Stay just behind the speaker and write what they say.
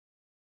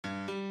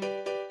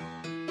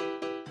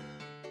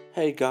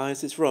Hey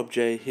guys, it's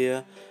RobJ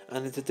here,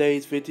 and in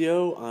today's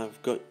video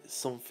I've got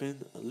something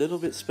a little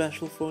bit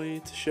special for you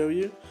to show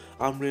you.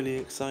 I'm really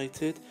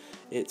excited.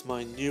 It's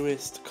my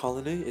newest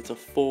colony. It's a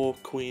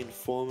 4-queen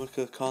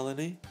Formica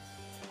colony.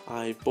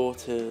 I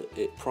bought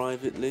it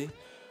privately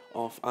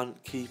off Ant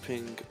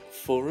Keeping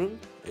Forum.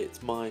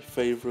 It's my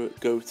favourite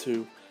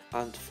go-to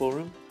ant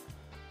forum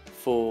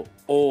for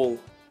all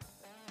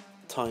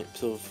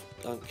types of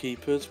ant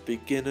keepers,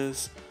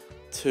 beginners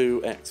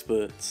to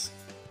experts.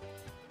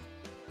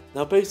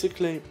 Now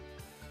basically,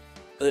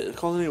 the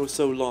colony was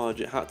so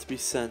large it had to be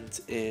sent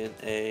in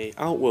a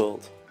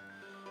outworld,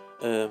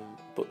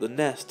 but the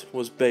nest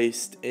was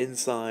based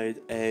inside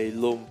a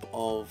lump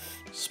of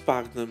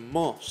sphagnum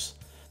moss.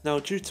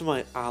 Now due to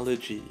my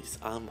allergies,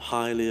 I'm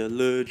highly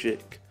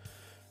allergic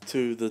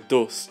to the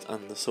dust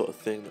and the sort of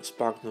thing that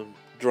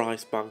dry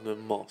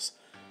sphagnum moss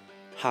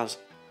has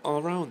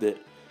around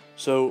it,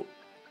 so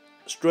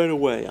straight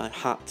away I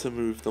had to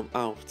move them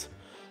out.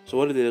 So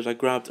what I did is I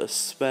grabbed a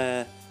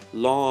spare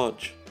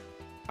large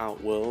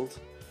outworld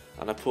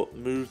and I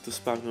moved the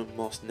sphagnum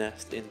moss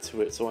nest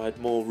into it so I had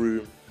more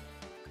room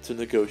to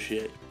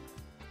negotiate.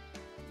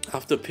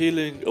 After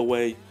peeling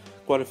away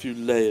quite a few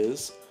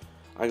layers,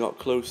 I got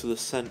close to the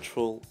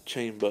central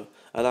chamber.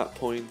 At that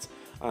point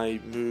I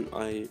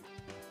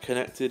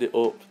connected it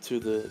up to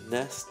the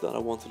nest that I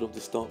wanted them to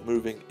start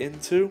moving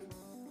into,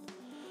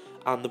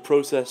 and the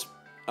process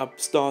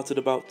started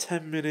about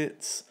 10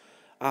 minutes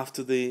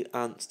after the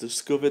ants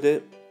discovered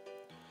it.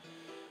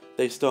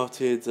 They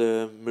started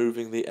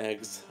moving the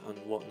eggs and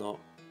whatnot.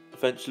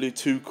 Eventually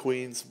 2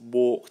 queens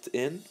walked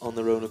in on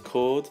their own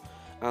accord,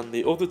 and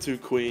the other 2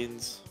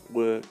 queens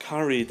were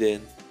carried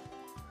in,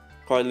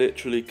 quite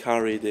literally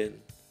carried in.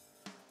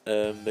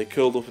 They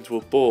curled up into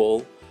a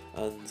ball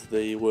and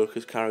the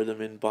workers carried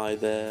them in by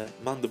their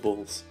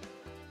mandibles.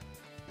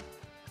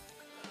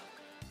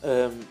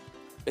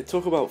 It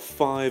took about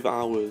 5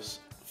 hours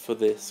for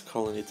this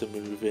colony to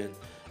move in.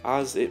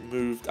 As it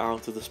moved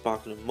out of the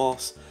sphagnum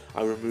moss,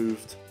 I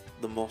removed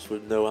the moss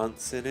with no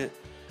ants in it,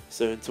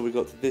 so until we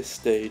got to this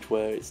stage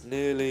where it's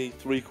nearly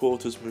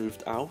 3/4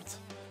 moved out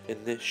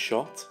in this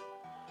shot,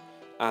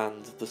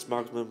 and the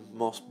sphagnum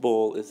moss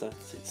ball is at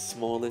its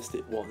smallest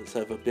it's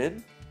ever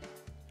been.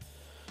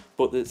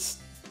 But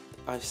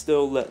I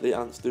still let the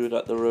ants do it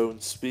at their own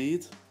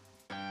speed.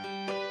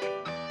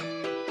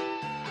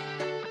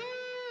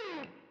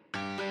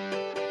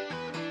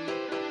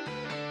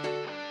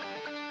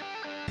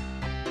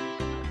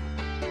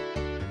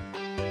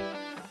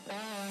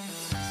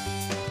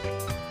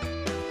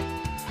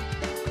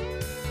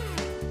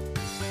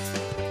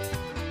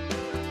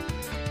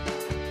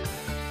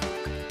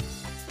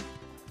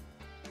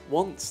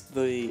 Once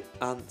the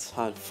ants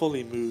had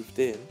fully moved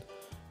in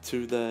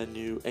to their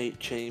new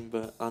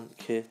 8-chamber ant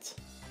kit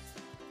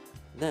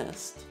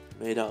nest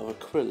made out of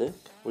acrylic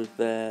with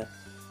their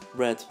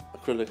red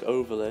acrylic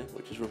overlay,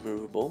 which is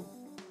removable,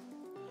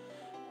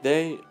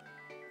 they,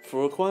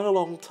 for quite a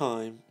long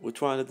time, were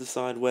trying to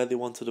decide where they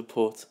wanted to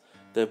put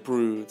their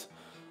brood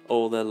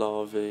or their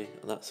larvae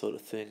and that sort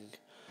of thing.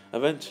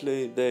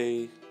 Eventually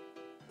they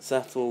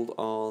settled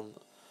on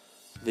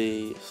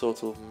the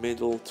sort of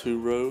middle 2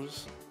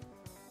 rows,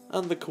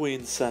 and the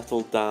queens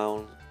settled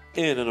down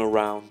in and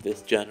around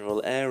this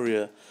general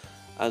area,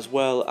 as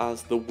well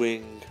as the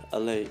wing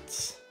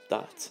alates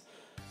that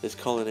this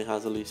colony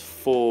has at least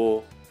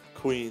 4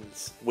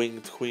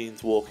 winged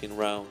queens walking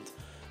around,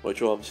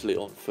 which are obviously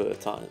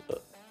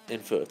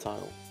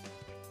infertile.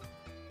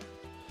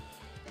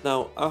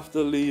 Now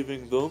after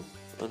leaving them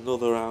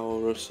another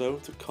hour or so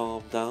to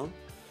calm down,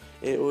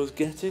 it was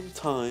getting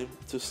time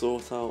to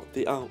sort out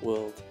the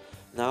outworld.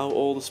 Now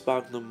all the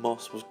sphagnum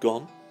moss was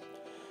gone.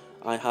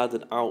 I had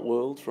an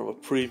outworld from a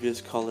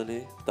previous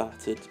colony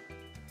that had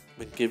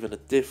been given a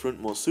different,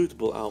 more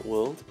suitable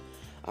outworld,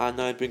 and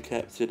I'd been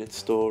kept it in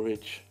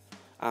storage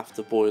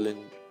after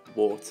boiling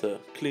water,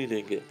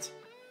 cleaning it.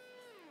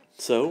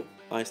 So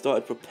I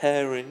started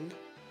preparing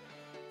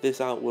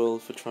this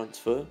outworld for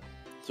transfer.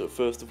 So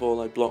first of all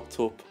I blocked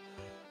up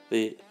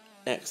the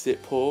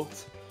exit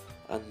port,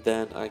 and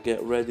then I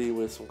get ready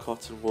with some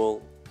cotton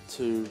wool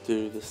to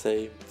do the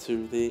same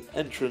to the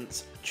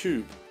entrance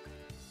tube.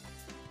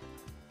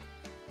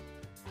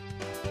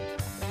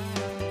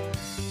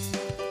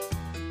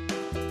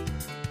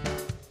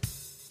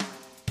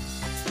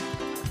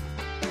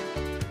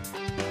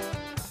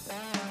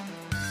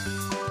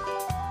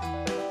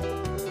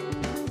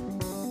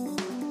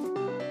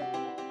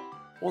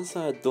 Once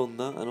I had done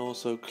that and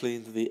also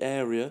cleaned the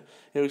area,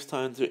 it was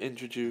time to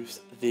introduce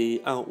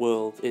the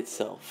outworld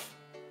itself.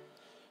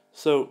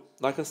 So,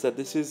 like I said,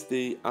 this is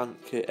the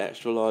Ant Kit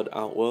Extra Large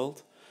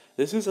outworld.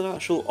 This is an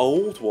actual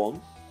old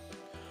one,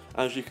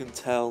 as you can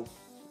tell,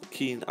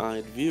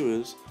 keen-eyed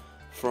viewers,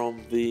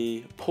 from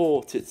the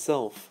port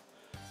itself.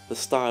 The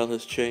style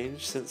has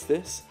changed since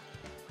this,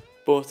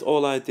 but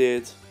all I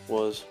did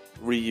was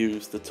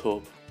reuse the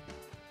tub.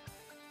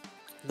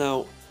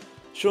 Now,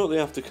 shortly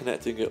after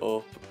connecting it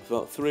up,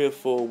 about 3 or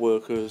 4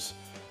 workers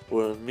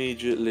were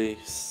immediately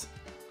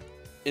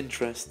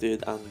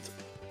interested and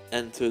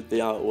entered the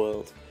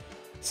outworld.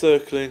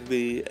 circling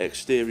the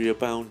exterior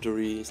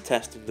boundaries,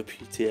 testing the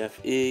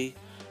PTFE,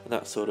 and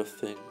that sort of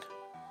thing.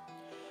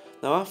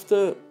 Now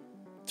after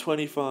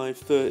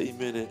 25-30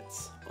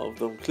 minutes of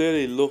them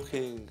clearly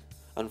looking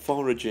and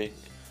foraging,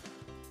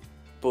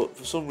 but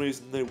for some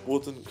reason they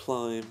wouldn't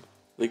climb,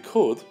 they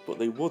could, but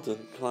they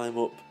wouldn't climb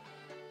up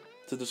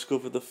to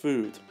discover the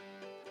food.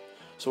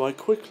 So I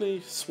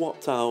quickly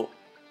swapped out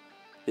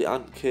the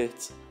ant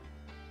kit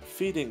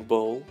feeding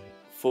bowl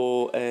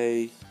for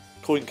a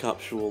coin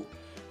capsule,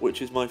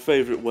 which is my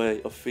favourite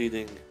way of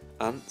feeding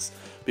ants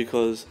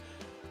because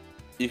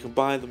you can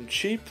buy them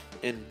cheap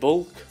in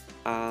bulk,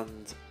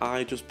 and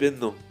I just bin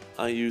them.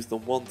 I use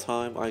them one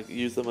time, I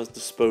use them as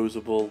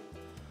disposable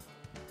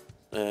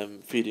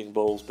feeding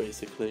bowls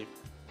basically.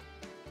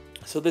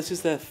 So this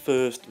is their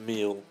first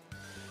meal.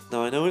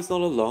 Now I know it's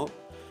not a lot,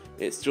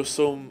 it's just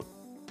some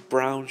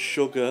brown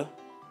sugar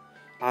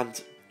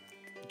and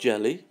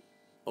jelly,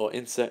 or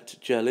insect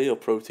jelly, or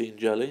protein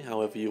jelly,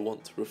 however you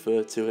want to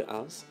refer to it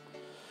as.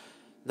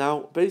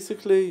 Now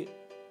basically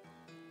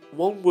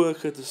one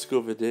worker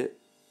discovered it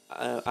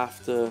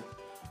after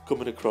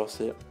coming across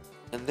it,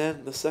 and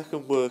then the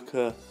second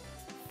worker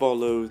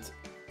followed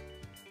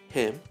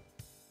him,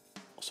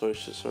 sorry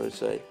to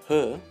say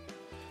her,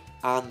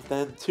 and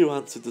then 2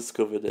 ants had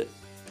discovered it.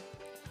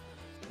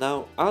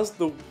 Now as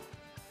the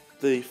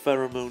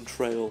pheromone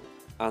trail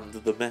and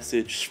the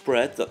message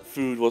spread that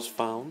food was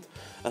found,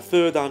 a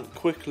third ant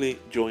quickly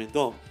joined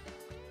on.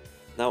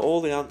 Now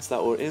all the ants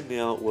that were in the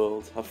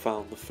outworld have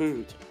found the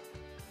food.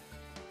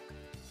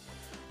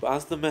 But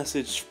as the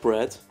message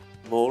spread,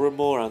 more and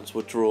more ants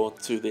were drawn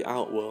to the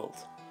outworld,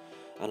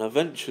 and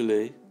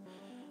eventually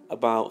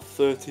about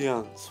 30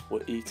 ants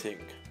were eating.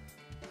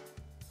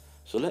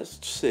 So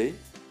let's see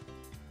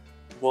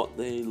what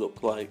they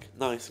look like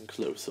nice and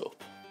close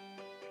up.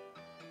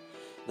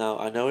 Now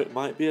I know it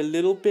might be a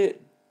little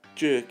bit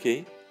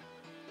jerky,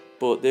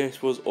 but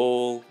this was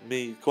all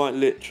me, quite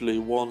literally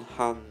one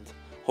hand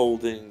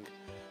holding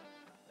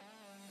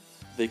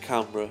the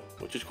camera,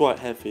 which is quite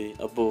heavy,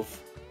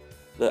 above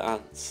the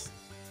ants.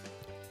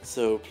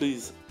 So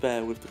please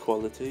bear with the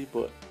quality,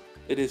 but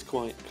it is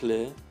quite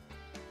clear.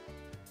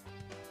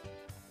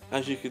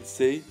 As you can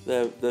see,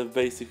 they're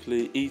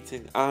basically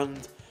eating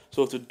and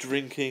sort of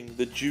drinking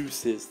the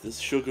juices, the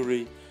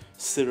sugary,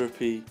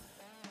 syrupy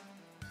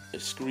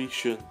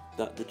excretion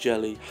that the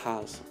jelly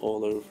has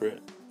all over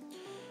it.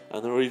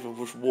 And they're even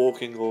just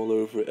walking all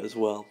over it as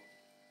well.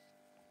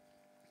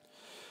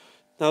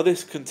 Now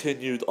this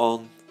continued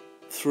on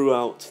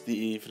throughout the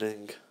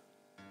evening.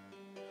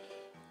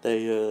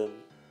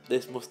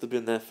 This must have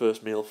been their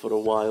first meal for a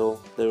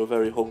while. They were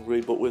very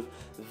hungry, but with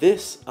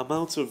this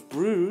amount of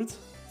brood,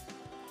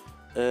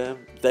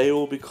 they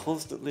will be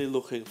constantly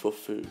looking for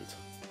food.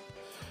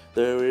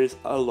 There is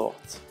a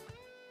lot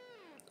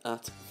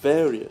at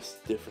various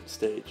different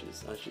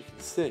stages, as you can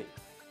see.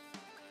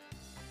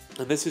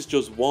 And this is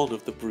just one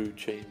of the brood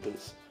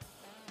chambers.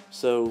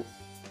 So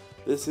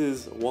this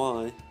is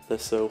why they're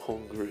so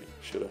hungry,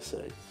 should I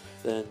say.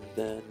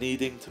 They're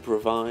needing to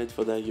provide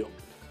for their young.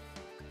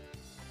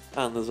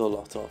 And there's a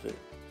lot of it.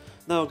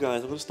 Now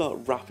guys, I'm going to start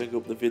wrapping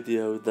up the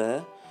video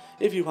there.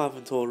 If you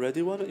haven't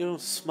already, why don't you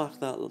smack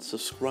that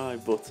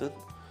subscribe button,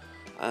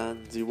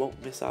 and you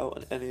won't miss out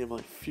on any of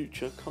my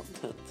future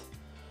content.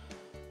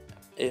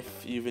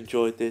 If you've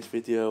enjoyed this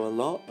video a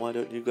lot, why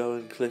don't you go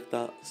and click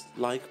that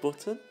like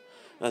button,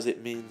 as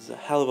it means a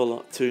hell of a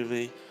lot to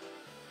me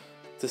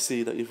to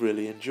see that you've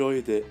really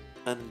enjoyed it.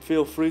 And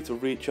feel free to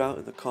reach out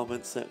in the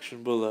comments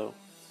section below.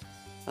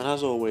 And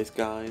as always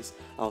guys,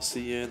 I'll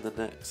see you in the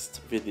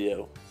next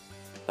video.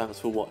 Thanks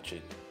for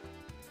watching.